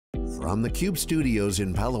from theCUBE studios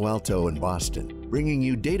in Palo Alto and Boston, bringing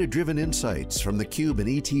you data-driven insights from theCUBE and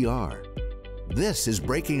ETR. This is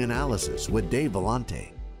Breaking Analysis with Dave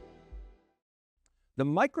Vellante. The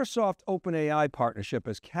Microsoft-OpenAI partnership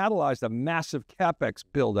has catalyzed a massive CapEx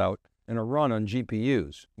build-out and a run on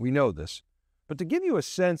GPUs. We know this. But to give you a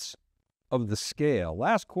sense of the scale,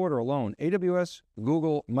 last quarter alone, AWS,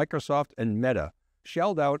 Google, Microsoft, and Meta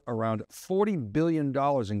shelled out around $40 billion in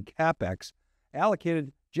CapEx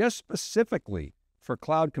allocated just specifically for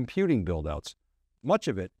cloud computing build-outs, much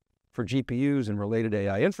of it for GPUs and related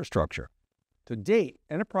AI infrastructure. To date,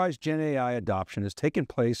 enterprise Gen AI adoption has taken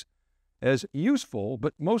place as useful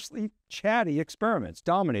but mostly chatty experiments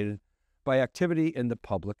dominated by activity in the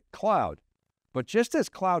public cloud. But just as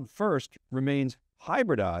cloud first remains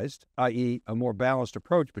hybridized, i.e. a more balanced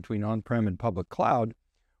approach between on-prem and public cloud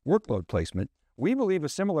workload placement, we believe a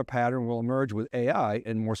similar pattern will emerge with AI,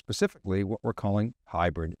 and more specifically, what we're calling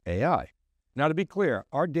hybrid AI. Now, to be clear,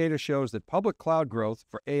 our data shows that public cloud growth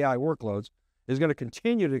for AI workloads is going to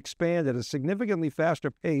continue to expand at a significantly faster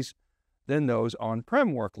pace than those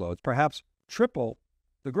on-prem workloads, perhaps triple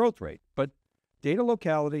the growth rate. But data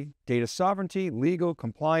locality, data sovereignty, legal,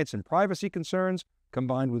 compliance, and privacy concerns,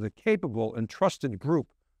 combined with a capable and trusted group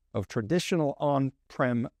of traditional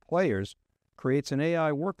on-prem players, creates an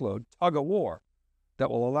AI workload tug-of-war that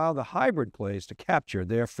will allow the hybrid plays to capture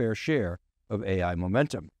their fair share of AI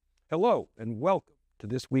momentum. Hello, and welcome to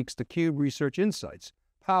this week's theCUBE Research Insights,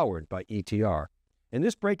 powered by ETR. In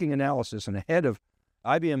this breaking analysis and ahead of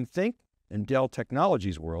IBM Think and Dell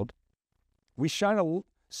Technologies World, we shine a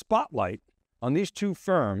spotlight on these two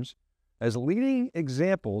firms as leading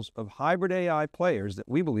examples of hybrid AI players that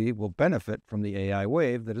we believe will benefit from the AI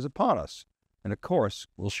wave that is upon us. And of course,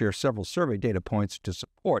 we'll share several survey data points to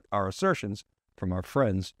support our assertions from our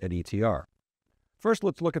friends at ETR. First,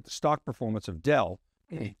 let's look at the stock performance of Dell,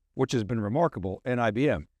 which has been remarkable, and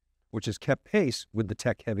IBM, which has kept pace with the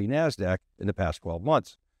tech-heavy NASDAQ in the past 12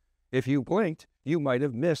 months. If you blinked, you might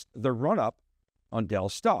have missed the run-up on Dell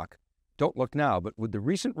stock. Don't look now, but with the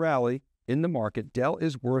recent rally in the market, Dell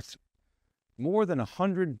is worth more than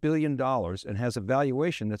 $100 billion and has a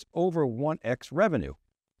valuation that's over 1x revenue.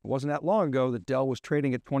 It wasn't that long ago that Dell was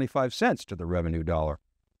trading at 25 cents to the revenue dollar.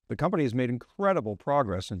 The company has made incredible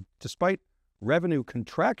progress, and despite revenue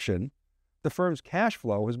contraction, the firm's cash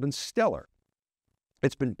flow has been stellar.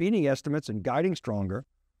 It's been beating estimates and guiding stronger,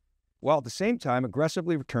 while at the same time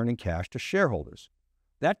aggressively returning cash to shareholders.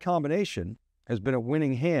 That combination has been a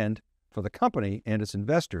winning hand for the company and its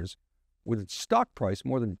investors, with its stock price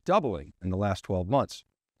more than doubling in the last 12 months.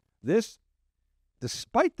 This,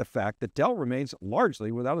 despite the fact that Dell remains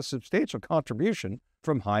largely without a substantial contribution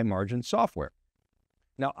from high-margin software.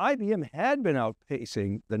 Now, IBM had been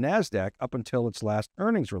outpacing the NASDAQ up until its last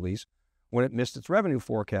earnings release, when it missed its revenue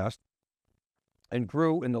forecast and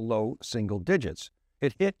grew in the low single digits.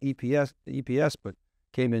 It hit EPS, but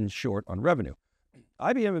came in short on revenue.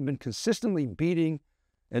 IBM had been consistently beating,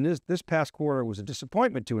 and this past quarter was a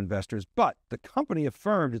disappointment to investors, but the company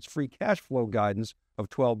affirmed its free cash flow guidance of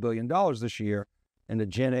 $12 billion this year and a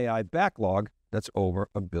Gen AI backlog that's over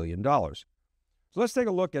 $1 billion. So let's take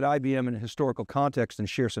a look at IBM in a historical context and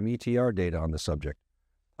share some ETR data on the subject.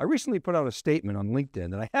 I recently put out a statement on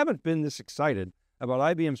LinkedIn that I haven't been this excited about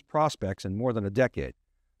IBM's prospects in more than a decade.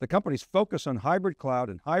 The company's focus on hybrid cloud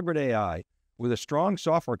and hybrid AI with a strong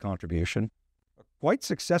software contribution, a quite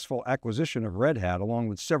successful acquisition of Red Hat along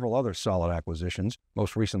with several other solid acquisitions,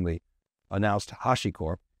 most recently announced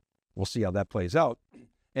HashiCorp. We'll see how that plays out.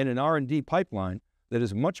 And an R&D pipeline that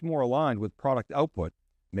is much more aligned with product output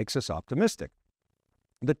makes us optimistic.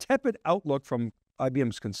 The tepid outlook from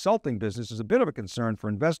IBM's consulting business is a bit of a concern for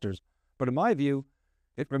investors, but in my view,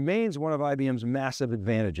 it remains one of IBM's massive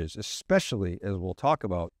advantages, especially as we'll talk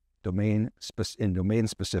about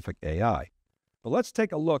domain-specific AI. But let's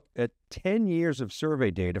take a look at 10 years of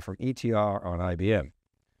survey data from ETR on IBM.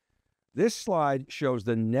 This slide shows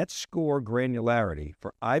the net score granularity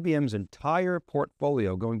for IBM's entire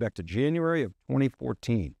portfolio going back to January of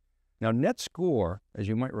 2014. Now, net score, as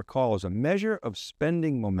you might recall, is a measure of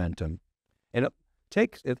spending momentum, and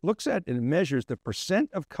it looks at and measures the percent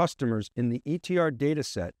of customers in the ETR data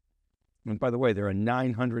set. And by the way, there are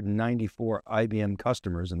 994 IBM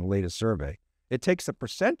customers in the latest survey. It takes the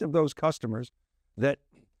percent of those customers that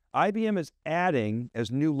IBM is adding as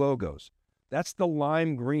new logos. That's the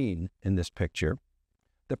lime green in this picture.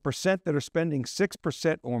 The percent that are spending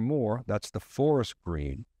 6% or more, that's the forest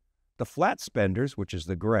green. The flat spenders, which is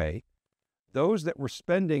the gray. Those that were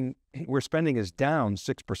spending is down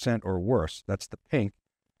 6% or worse, that's the pink.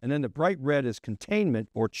 And then the bright red is containment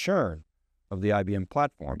or churn of the IBM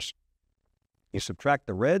platforms. You subtract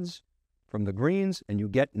the reds from the greens, and you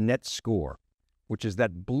get net score, which is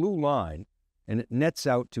that blue line, and it nets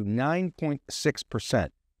out to 9.6%,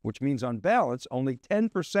 which means on balance, only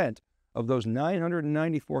 10% of those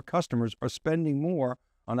 994 customers are spending more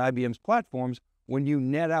on IBM's platforms when you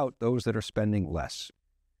net out those that are spending less.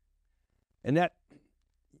 And that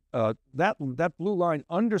blue line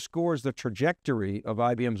underscores the trajectory of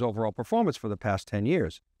IBM's overall performance for the past 10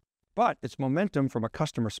 years. But its momentum from a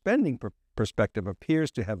customer spending perspective appears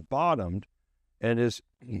to have bottomed and is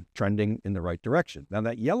trending in the right direction. Now,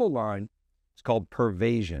 that yellow line is called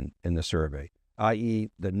pervasion in the survey, i.e.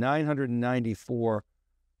 the 994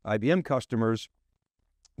 IBM customers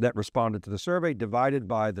that responded to the survey divided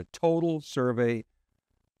by the total survey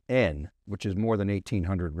N, which is more than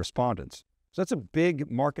 1,800 respondents. So that's a big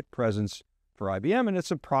market presence for IBM, and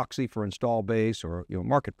it's a proxy for install base or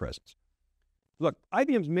market presence. Look,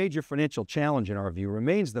 IBM's major financial challenge, in our view,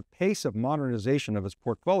 remains the pace of modernization of its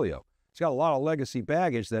portfolio. It's got a lot of legacy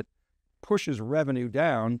baggage that pushes revenue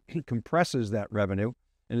down, compresses that revenue,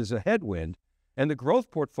 and is a headwind. And the growth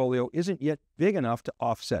portfolio isn't yet big enough to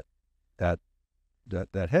offset that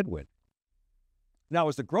headwind. Now,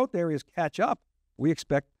 as the growth areas catch up, we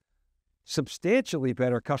expect substantially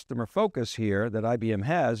better customer focus here that IBM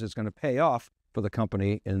has is going to pay off for the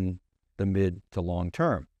company in the mid to long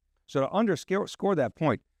term. So to underscore that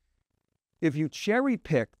point, if you cherry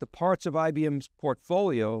pick the parts of IBM's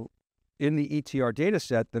portfolio in the ETR data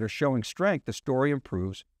set that are showing strength, the story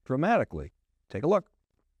improves dramatically. Take a look.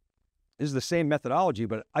 This is the same methodology,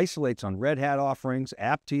 but it isolates on Red Hat offerings,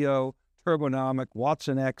 Apptio, Turbonomic,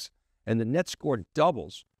 watsonx, and the net score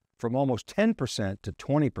doubles from almost 10% to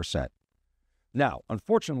 20%. Now,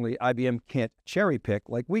 unfortunately, IBM can't cherry pick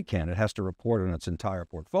like we can. It has to report on its entire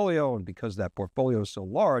portfolio, and because that portfolio is so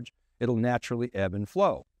large, it'll naturally ebb and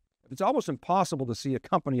flow. It's almost impossible to see a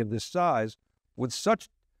company of this size with such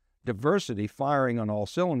diversity firing on all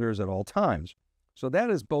cylinders at all times. So that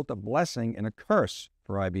is both a blessing and a curse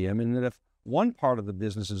for IBM, in that if one part of the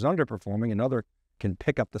business is underperforming, another can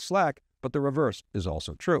pick up the slack, but the reverse is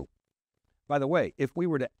also true. By the way, if we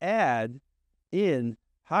were to add in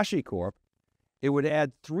HashiCorp, it would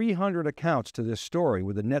add 300 accounts to this story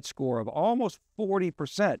with a net score of almost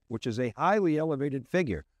 40%, which is a highly elevated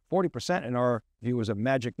figure. 40% in our view is a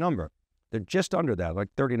magic number. They're just under that, like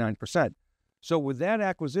 39%. So with that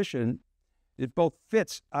acquisition, it both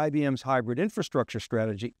fits IBM's hybrid infrastructure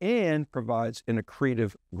strategy and provides an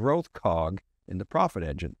accretive growth cog in the profit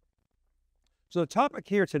engine. So the topic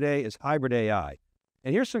here today is hybrid AI.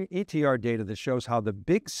 And here's some ETR data that shows how the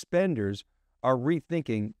big spenders are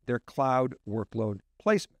rethinking their cloud workload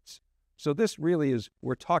placements. So this really is,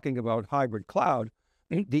 we're talking about hybrid cloud.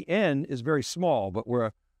 The N is very small, but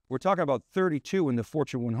we're talking about 32 in the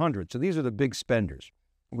Fortune 100. So these are the big spenders.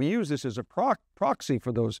 We use this as a proxy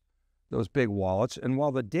for those big wallets. And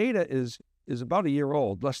while the data is about a year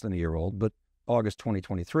old, less than a year old, but August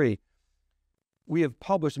 2023, we have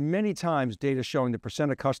published many times data showing the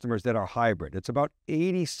percent of customers that are hybrid. It's about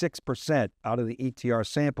 86% out of the ETR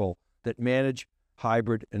sample that manage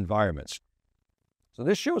hybrid environments. So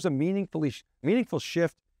this shows a meaningful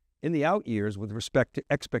shift in the out years with respect to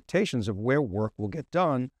expectations of where work will get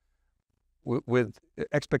done, with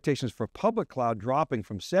expectations for public cloud dropping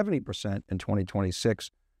from 70% in 2026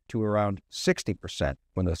 to around 60%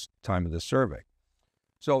 when the time of this survey.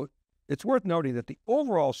 So it's worth noting that the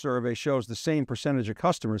overall survey shows the same percentage of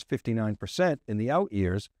customers, 59% in the out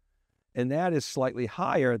years, and that is slightly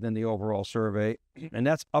higher than the overall survey, and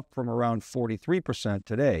that's up from around 43%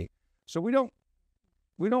 today. So we don't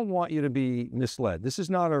want you to be misled. This is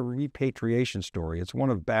not a repatriation story. It's one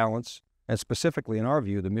of balance, and specifically, in our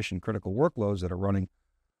view, the mission-critical workloads that are running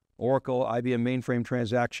Oracle, IBM mainframe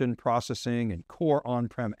transaction processing, and core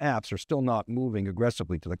on-prem apps are still not moving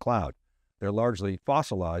aggressively to the cloud. They're largely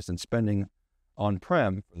fossilized, and spending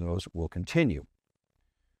on-prem for those will continue.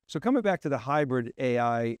 So coming back to the hybrid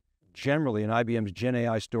AI generally, and IBM's Gen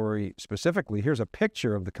AI story specifically, here's a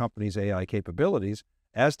picture of the company's AI capabilities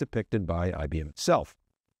as depicted by IBM itself.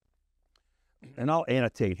 And I'll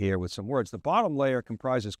annotate here with some words. The bottom layer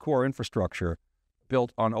comprises core infrastructure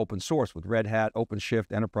built on open source with Red Hat,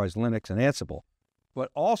 OpenShift, Enterprise Linux, and Ansible. But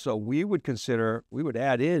also we would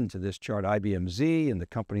add into this chart IBM Z and the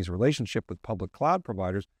company's relationship with public cloud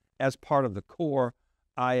providers as part of the core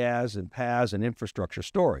IaaS and PaaS and infrastructure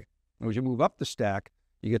story. And as you move up the stack,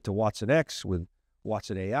 you get to watsonx with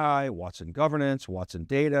Watson AI, Watson Governance, Watson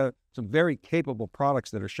Data, some very capable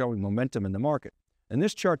products that are showing momentum in the market. And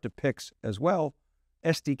this chart depicts as well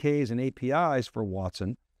SDKs and APIs for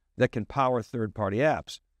Watson that can power third-party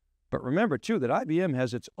apps. But remember too that IBM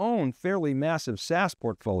has its own fairly massive SaaS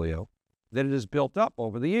portfolio that it has built up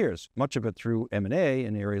over the years, much of it through M&A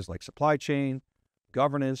in areas like supply chain,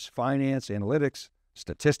 governance, finance, analytics,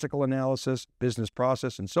 statistical analysis, business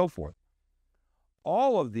process, and so forth.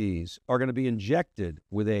 All of these are going to be injected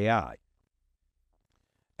with AI.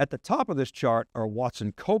 At the top of this chart are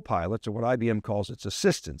Watson copilots, or what IBM calls its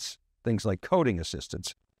assistants, things like coding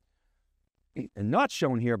assistants. And not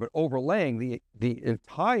shown here, but overlaying the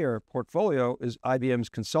entire portfolio is IBM's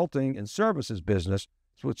consulting and services business,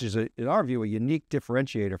 which is, in our view, a unique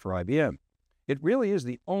differentiator for IBM. It really is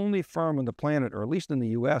the only firm on the planet, or at least in the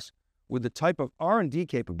US, with the type of R&D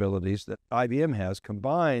capabilities that IBM has,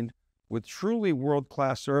 combined with truly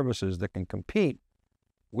world-class services that can compete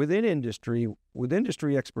within industry, with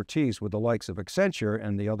industry expertise with the likes of Accenture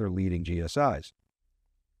and the other leading GSIs.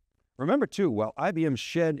 Remember too, while IBM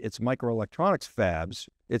shed its microelectronics fabs,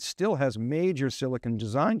 it still has major silicon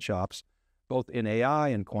design chops, both in AI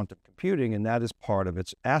and quantum computing, and that is part of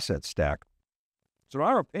its asset stack. So in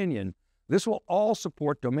our opinion, this will all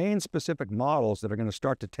support domain-specific models that are going to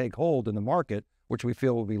start to take hold in the market, which we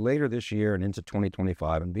feel will be later this year and into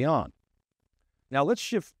 2025 and beyond. Now let's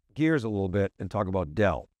shift gears a little bit and talk about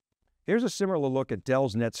Dell. Here's a similar look at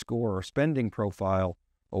Dell's net score or spending profile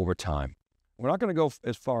over time. We're not going to go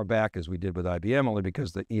as far back as we did with IBM, only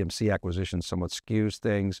because the EMC acquisition somewhat skews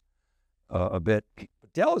things a bit.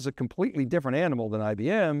 Dell is a completely different animal than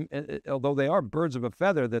IBM, although they are birds of a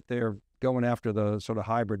feather that they're going after the sort of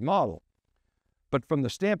hybrid model. But from the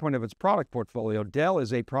standpoint of its product portfolio, Dell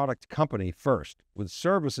is a product company first, with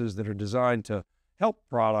services that are designed to help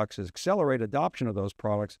products accelerate adoption of those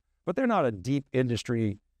products, but they're not a deep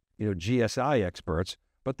industry, GSI experts,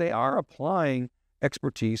 but they are applying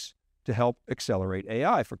expertise to help accelerate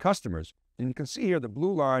AI for customers. And you can see here the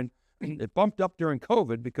blue line, it bumped up during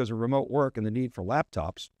COVID because of remote work and the need for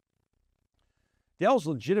laptops. Dell's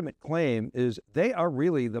legitimate claim is they are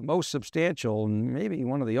really the most substantial and maybe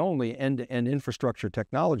one of the only end-to-end infrastructure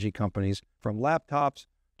technology companies, from laptops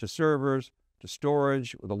to servers to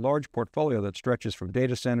storage, with a large portfolio that stretches from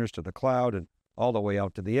data centers to the cloud and all the way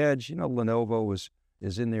out to the edge. Lenovo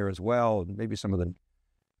is in there as well, and maybe some of the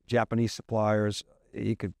Japanese suppliers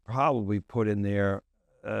you could probably put in there,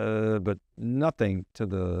 but nothing to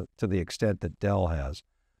the extent that Dell has.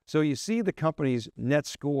 So you see the company's net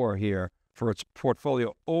score here for its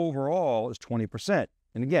portfolio overall is 20%.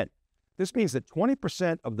 And again, this means that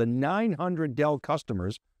 20% of the 900 Dell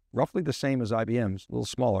customers, roughly the same as IBM's, a little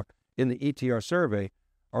smaller, in the ETR survey,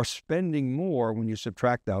 are spending more when you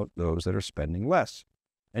subtract out those that are spending less.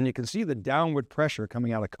 And you can see the downward pressure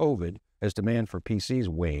coming out of COVID as demand for PCs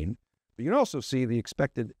wane. But you can also see the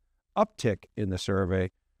expected uptick in the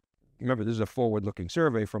survey. Remember, this is a forward-looking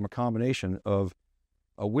survey from a combination of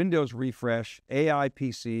a Windows refresh, AI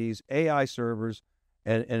PCs, AI servers,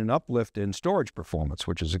 and an uplift in storage performance,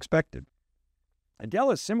 which is expected. And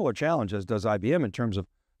Dell has similar challenge as does IBM in terms of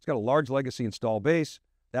it's got a large legacy install base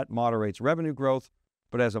that moderates revenue growth,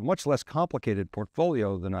 but has a much less complicated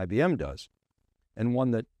portfolio than IBM does, and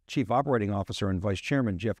one that Chief Operating Officer and Vice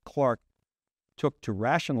Chairman Jeff Clark took to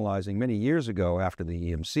rationalizing many years ago after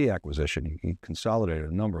the EMC acquisition. He consolidated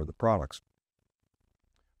a number of the products.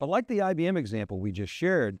 But like the IBM example we just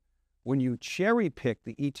shared, when you cherry pick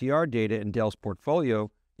the ETR data in Dell's portfolio,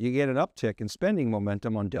 you get an uptick in spending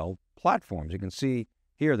momentum on Dell platforms. You can see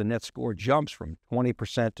here the net score jumps from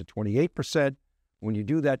 20% to 28% when you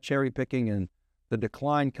do that cherry picking, and the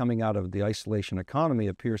decline coming out of the isolation economy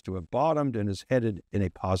appears to have bottomed and is headed in a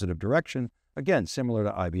positive direction. Again, similar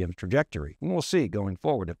to IBM's trajectory. And we'll see going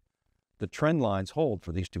forward if the trend lines hold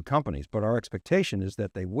for these two companies. But our expectation is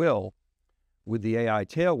that they will, with the AI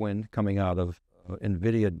tailwind coming out of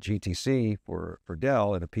NVIDIA GTC for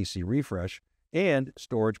Dell and a PC refresh and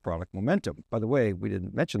storage product momentum. By the way, we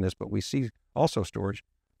didn't mention this, but we see also storage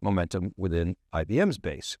momentum within IBM's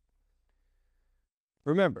base.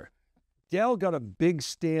 Remember, Dell got a big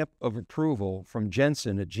stamp of approval from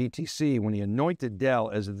Jensen at GTC when he anointed Dell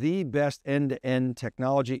as the best end-to-end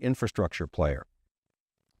technology infrastructure player.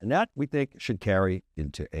 And that, we think, should carry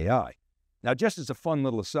into AI. Now, just as a fun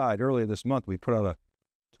little aside, earlier this month, we put out a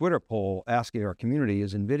Twitter poll asking our community,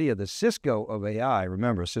 is NVIDIA the Cisco of AI?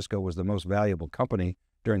 Remember, Cisco was the most valuable company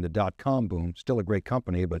during the dot-com boom. Still a great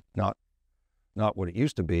company, but not what it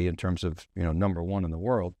used to be in terms of, number one in the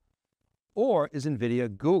world. Or is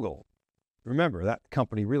NVIDIA Google? Remember, that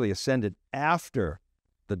company really ascended after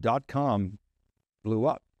the dot-com blew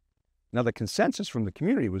up. Now, the consensus from the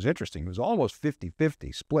community was interesting. It was almost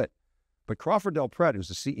 50-50 split. But Crawford Del Prete, who's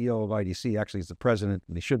the CEO of IDC, actually is the president,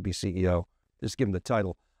 and he should be CEO, just give him the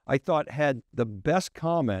title, I thought had the best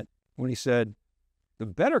comment when he said, the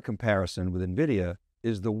better comparison with NVIDIA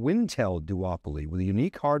is the Wintel duopoly with a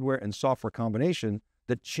unique hardware and software combination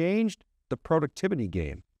that changed the productivity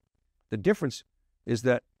game. The difference is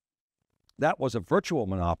that that was a virtual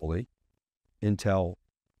monopoly, Intel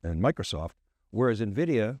and Microsoft, whereas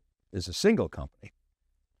NVIDIA is a single company.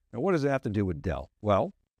 Now, what does it have to do with Dell?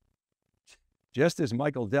 Well, just as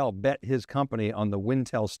Michael Dell bet his company on the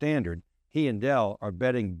Wintel standard, he and Dell are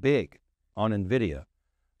betting big on NVIDIA.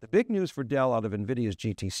 The big news for Dell out of NVIDIA's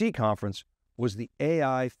GTC conference was the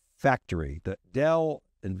AI factory, the Dell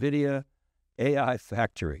NVIDIA AI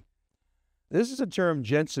factory. This is a term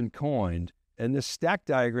Jensen coined, and this stack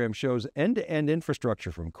diagram shows end-to-end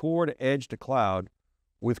infrastructure from core to edge to cloud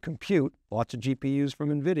with compute, lots of GPUs from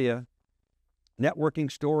NVIDIA,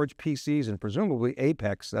 networking, storage, PCs, and presumably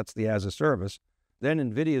Apex, that's the as a service, then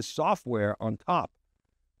NVIDIA's software on top.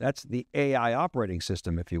 That's the AI operating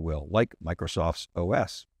system, if you will, like Microsoft's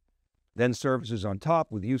OS. Then services on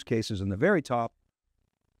top with use cases in the very top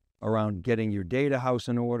around getting your data house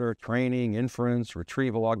in order, training, inference,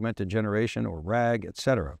 retrieval augmented generation, or RAG,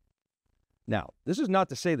 etc. Now, this is not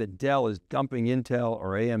to say that Dell is dumping Intel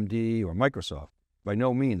or AMD or Microsoft. By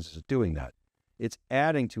no means is it doing that. It's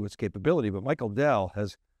adding to its capability, but Michael Dell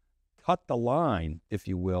has cut the line, if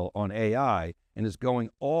you will, on AI and is going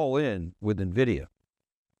all in with NVIDIA.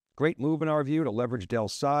 Great move in our view to leverage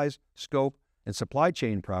Dell's size, scope, and supply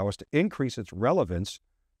chain prowess to increase its relevance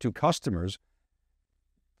to customers,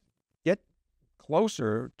 get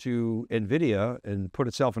closer to NVIDIA and put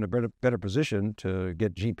itself in a better position to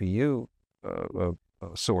get GPU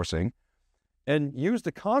sourcing, and use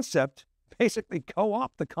the concept, basically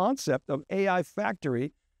co-opt the concept of AI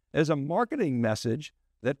factory as a marketing message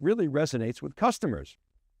that really resonates with customers.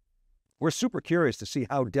 We're super curious to see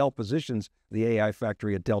how Dell positions the AI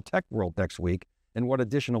factory at Dell Tech World next week and what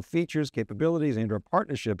additional features, capabilities, and/or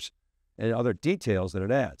partnerships and other details that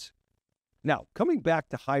it adds. Now, coming back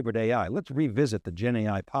to hybrid AI, let's revisit the Gen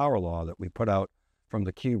AI power law that we put out from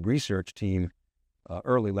the CUBE research team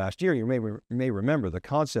early last year. You may remember the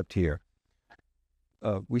concept here.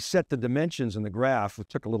 We set the dimensions in the graph. We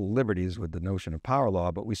took a little liberties with the notion of power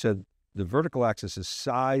law, but we said the vertical axis is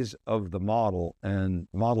size of the model, and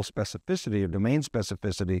model specificity or domain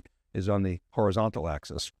specificity is on the horizontal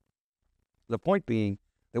axis. The point being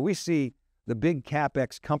that we see the big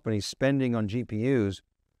CapEx companies spending on GPUs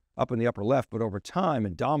up in the upper left, but over time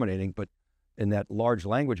and dominating, but in that large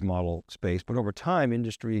language model space, but over time,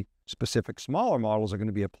 industry-specific smaller models are going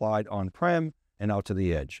to be applied on-prem and out to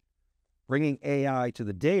the edge. Bringing AI to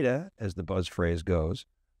the data, as the buzz phrase goes,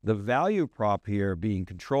 the value prop here being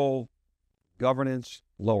control, governance,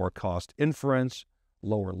 lower cost inference,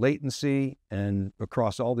 lower latency, and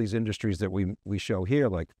across all these industries that we show here,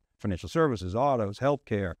 like financial services, autos,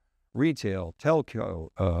 healthcare, retail, telco,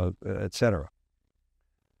 etc.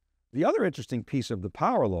 The other interesting piece of the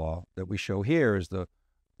power law that we show here is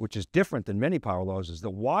which is different than many power laws, is the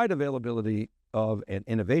wide availability of an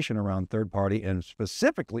innovation around third-party and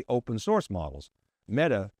specifically open source models.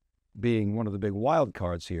 Meta being one of the big wild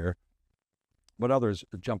cards here, but others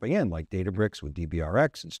jumping in like Databricks with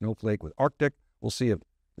DBRX and Snowflake with Arctic. We'll see if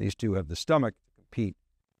these two have the stomach to compete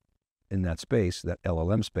in that space, that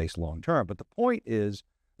LLM space long term. But the point is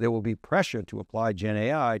there will be pressure to apply Gen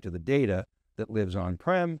AI to the data that lives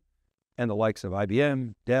on-prem, and the likes of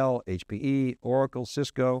IBM, Dell, HPE, Oracle,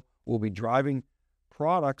 Cisco will be driving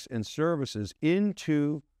products and services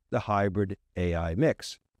into the hybrid AI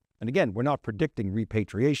mix. And again, we're not predicting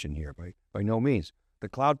repatriation here by no means. The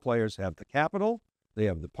cloud players have the capital, they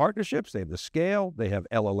have the partnerships, they have the scale, they have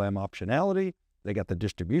LLM optionality, they got the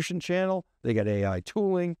distribution channel, they got AI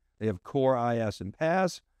tooling, they have core IaaS and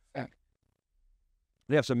PaaS.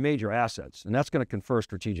 They have some major assets, and that's going to confer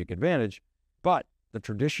strategic advantage, but the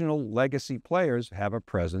traditional legacy players have a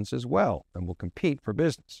presence as well and will compete for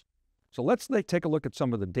business. So let's take a look at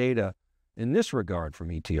some of the data in this regard from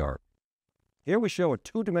ETR. Here we show a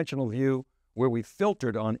two-dimensional view where we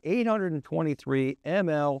filtered on 823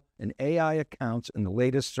 ML and AI accounts in the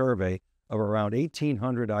latest survey of around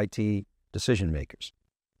 1,800 IT decision makers.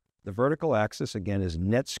 The vertical axis, again, is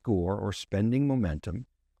net score or spending momentum.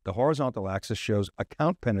 The horizontal axis shows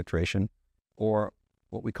account penetration, or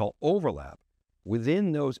what we call overlap,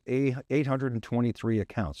 within those 823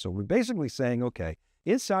 accounts. So we're basically saying, okay,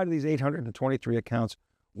 inside of these 823 accounts,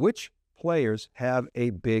 which players have a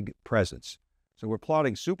big presence? So we're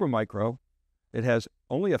plotting Supermicro. It has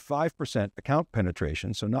only a 5% account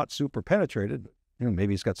penetration, so not super penetrated, but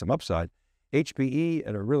maybe it's got some upside. HPE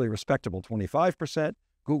at a really respectable 25%,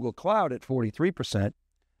 Google Cloud at 43%,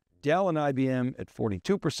 Dell and IBM at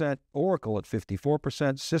 42%, Oracle at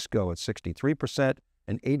 54%, Cisco at 63%,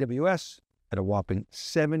 and AWS at a whopping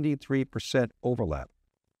 73% overlap.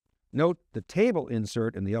 Note the table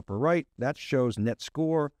insert in the upper right, that shows net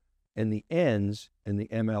score and the ends in the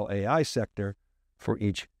MLAI sector for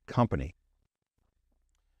each company.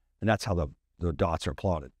 And that's how the dots are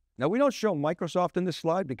plotted. Now, we don't show Microsoft in this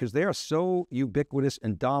slide because they are so ubiquitous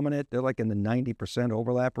and dominant. They're like in the 90%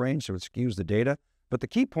 overlap range, so it skews the data. But the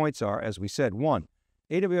key points are, as we said, one,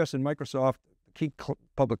 AWS and Microsoft, key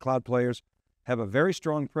public cloud players, have a very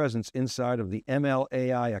strong presence inside of the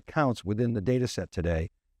MLAI accounts within the data set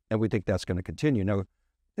today, and we think that's going to continue. Now,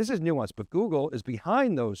 this is nuanced, but Google is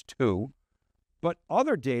behind those two, but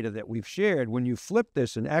other data that we've shared, when you flip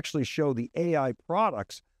this and actually show the AI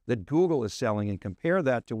products that Google is selling and compare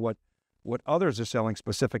that to what others are selling,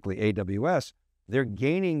 specifically AWS, they're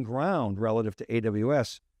gaining ground relative to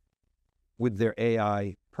AWS with their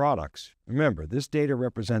AI products. Remember, this data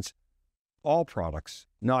represents all products,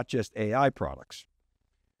 not just AI products.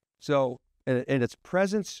 So, and its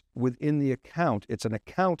presence within the account, it's an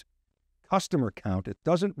account, customer count. It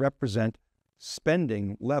doesn't represent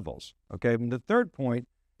spending levels, okay? And the third point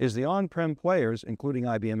is the on-prem players, including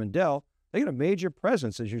IBM and Dell, they got a major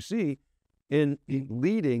presence, as you see, in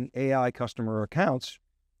leading AI customer accounts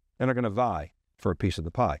and are going to vie for a piece of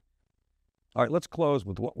the pie. All right, let's close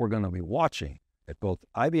with what we're going to be watching at both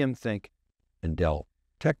IBM Think and Dell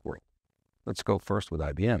Tech World. Let's go first with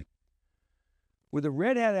IBM. With the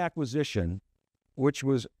Red Hat acquisition, which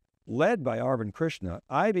was led by Arvind Krishna,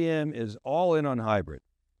 IBM is all in on hybrid,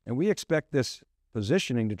 and we expect this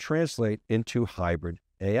positioning to translate into hybrid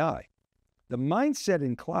AI. The mindset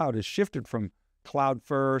in cloud has shifted from cloud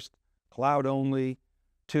first, cloud only,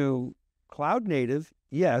 to cloud native,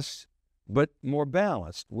 yes, but more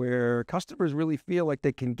balanced, where customers really feel like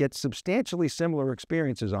they can get substantially similar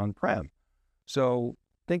experiences on-prem. So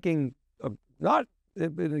thinking of not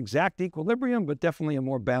an exact equilibrium, but definitely a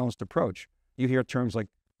more balanced approach. You hear terms like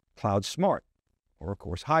cloud smart, or of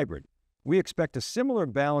course hybrid. We expect a similar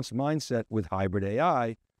balanced mindset with hybrid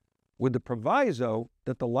AI, with the proviso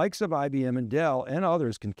that the likes of IBM and Dell and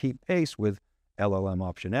others can keep pace with LLM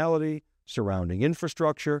optionality, surrounding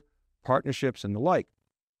infrastructure, partnerships, and the like.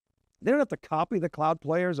 They don't have to copy the cloud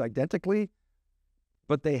players identically,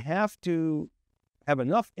 but they have to have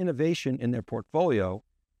enough innovation in their portfolio,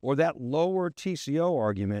 or that lower TCO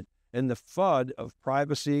argument and the FUD of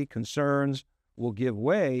privacy concerns will give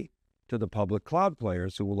way to the public cloud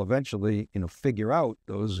players who will eventually, figure out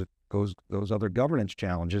those other governance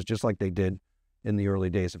challenges, just like they did in the early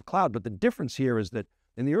days of cloud. But the difference here is that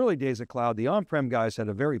in the early days of cloud, the on-prem guys had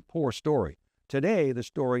a very poor story. Today, the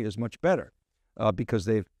story is much better because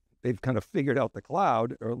they've kind of figured out the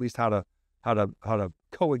cloud, or at least how to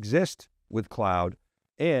coexist with cloud,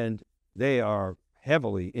 and they are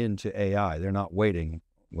heavily into AI. They're not waiting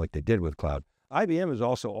like they did with cloud. IBM is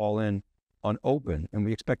also all in on open, and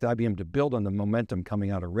we expect IBM to build on the momentum coming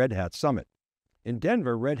out of Red Hat Summit. In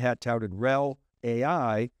Denver, Red Hat touted RHEL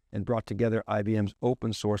AI and brought together IBM's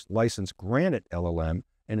open source licensed Granite LLM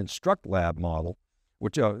and InstructLab model,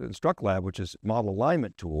 which is model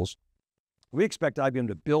alignment tools. We expect IBM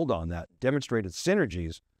to build on that, demonstrated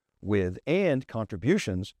synergies with and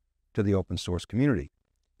contributions to the open source community.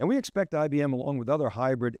 And we expect IBM, along with other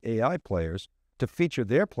hybrid AI players, to feature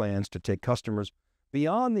their plans to take customers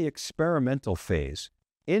beyond the experimental phase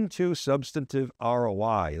into substantive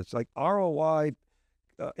ROI. It's like ROI,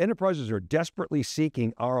 enterprises are desperately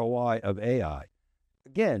seeking ROI of AI.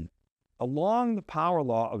 Again, along the power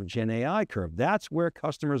law of Gen AI curve, that's where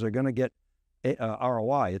customers are going to get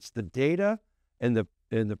ROI. It's the data and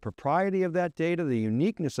the propriety of that data, the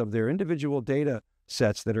uniqueness of their individual data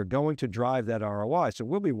sets that are going to drive that ROI. So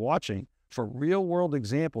we'll be watching for real-world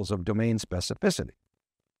examples of domain specificity.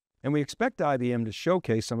 And we expect IBM to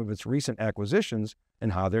showcase some of its recent acquisitions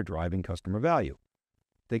and how they're driving customer value.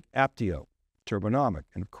 Think Apptio, Turbonomic,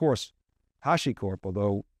 and of course, HashiCorp,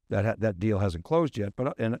 although that deal hasn't closed yet,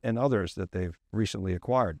 but and others that they've recently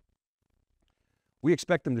acquired. We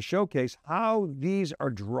expect them to showcase how these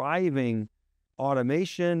are driving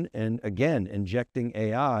automation and, again, injecting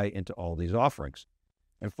AI into all these offerings.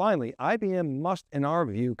 And finally, IBM must, in our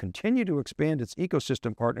view, continue to expand its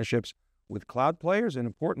ecosystem partnerships with cloud players and,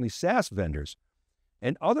 importantly, SaaS vendors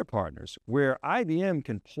and other partners, where IBM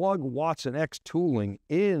can plug Watson X tooling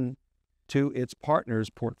into its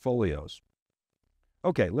partners' portfolios.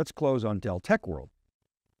 Okay, let's close on Dell Tech World.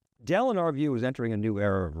 Dell, in our view, is entering a new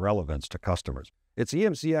era of relevance to customers. Its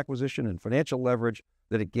EMC acquisition and financial leverage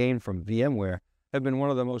that it gained from VMware have been one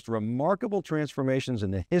of the most remarkable transformations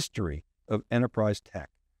in the history of enterprise tech.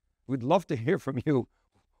 We'd love to hear from you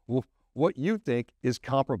what you think is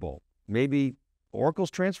comparable. Maybe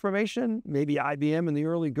Oracle's transformation, maybe IBM in the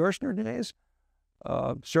early Gerstner days.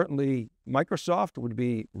 Certainly, Microsoft would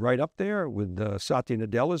be right up there with Satya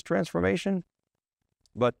Nadella's transformation,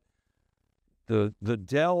 but the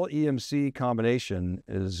Dell EMC combination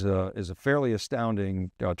is a fairly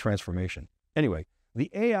astounding transformation. Anyway, the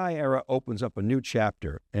AI era opens up a new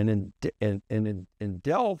chapter, and in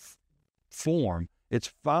Dell form,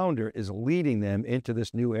 its founder is leading them into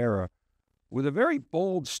this new era with a very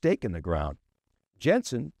bold stake in the ground.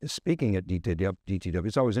 Jensen is speaking at DTW.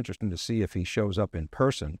 It's always interesting to see if he shows up in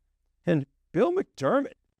person. And Bill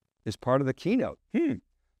McDermott is part of the keynote.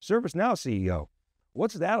 ServiceNow CEO.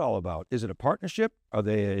 What's that all about? Is it a partnership?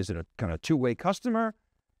 Is it a kind of two-way customer?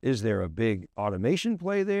 Is there a big automation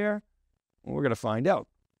play there? Well, we're going to find out.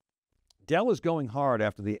 Dell is going hard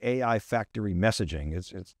after the AI factory messaging.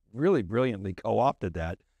 It's really brilliantly co-opted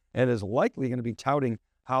that and is likely going to be touting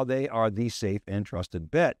how they are the safe and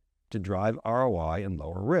trusted bet to drive ROI and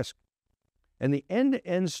lower risk. And the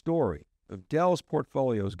end-to-end story of Dell's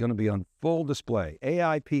portfolio is going to be on full display.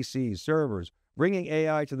 AI PCs, servers, bringing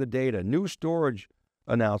AI to the data, new storage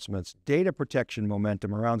announcements, data protection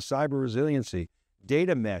momentum around cyber resiliency,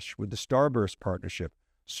 data mesh with the Starburst partnership,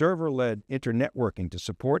 server-led internetworking to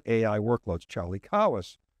support AI workloads. Charlie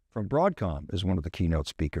Kawwas from Broadcom is one of the keynote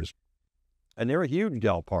speakers. And they're a huge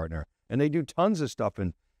Dell partner, and they do tons of stuff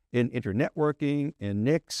in internetworking, in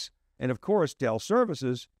NICs, and of course, Dell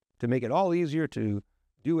services to make it all easier to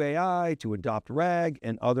do AI, to adopt RAG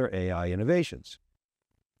and other AI innovations.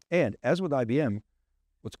 And as with IBM,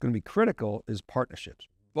 what's going to be critical is partnerships.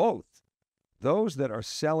 Both those that are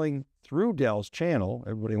selling through Dell's channel,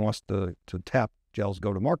 everybody wants to tap Dell's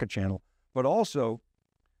go-to-market channel, but also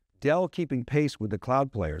Dell keeping pace with the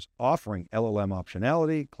cloud players, offering LLM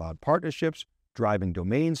optionality, cloud partnerships, driving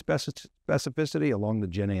domain specificity along the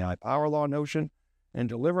Gen AI power law notion, and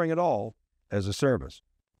delivering it all as a service.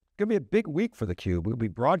 It's going to be a big week for theCUBE. We'll be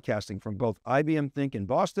broadcasting from both IBM Think in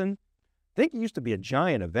Boston. Think used to be a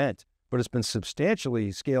giant event, but it's been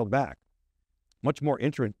substantially scaled back. Much more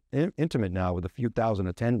intimate now with a few thousand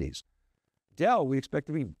attendees. Dell, we expect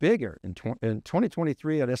to be bigger. In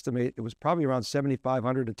 2023, I'd estimate it was probably around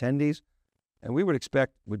 7,500 attendees. And we would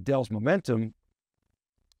expect with Dell's momentum,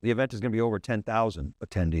 the event is going to be over 10,000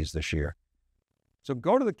 attendees this year. So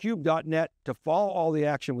go to thecube.net to follow all the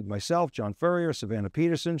action with myself, John Furrier, Savannah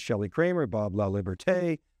Peterson, Shelley Kramer, Bob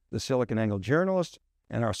LaLiberte, the SiliconANGLE journalist,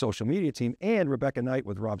 and our social media team, and Rebecca Knight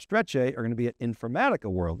with Rob Strechay are going to be at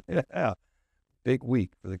Informatica World. Yeah, big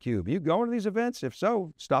week for theCUBE. You going to these events? If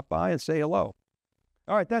so, stop by and say hello.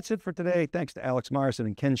 All right, that's it for today. Thanks to Alex Myerson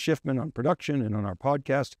and Ken Schiffman on production and on our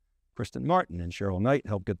podcast. Kristen Martin and Cheryl Knight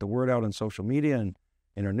help get the word out on social media and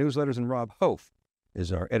in our newsletters, and Rob Hof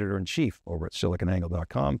is our editor-in-chief over at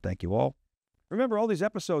SiliconANGLE.com. Thank you all. Remember, all these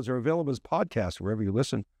episodes are available as podcasts wherever you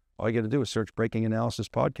listen. All you got to do is search Breaking Analysis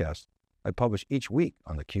Podcast. I publish each week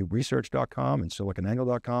on thecuberesearch.com and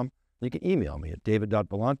SiliconANGLE.com. You can email me at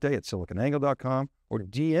david.vellante@SiliconANGLE.com or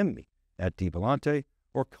DM me at dvellante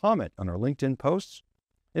or comment on our LinkedIn posts.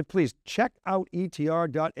 And please check out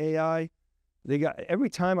etr.ai. Every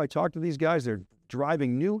time I talk to these guys, they're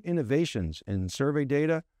driving new innovations in survey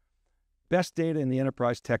data. Best data in the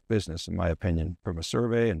enterprise tech business, in my opinion, from a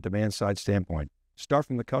survey and demand side standpoint. Start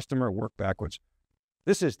from the customer, work backwards.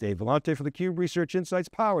 This is Dave Vellante for theCUBE Research Insights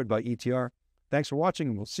powered by ETR. Thanks for watching,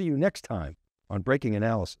 and we'll see you next time on Breaking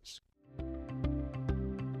Analysis.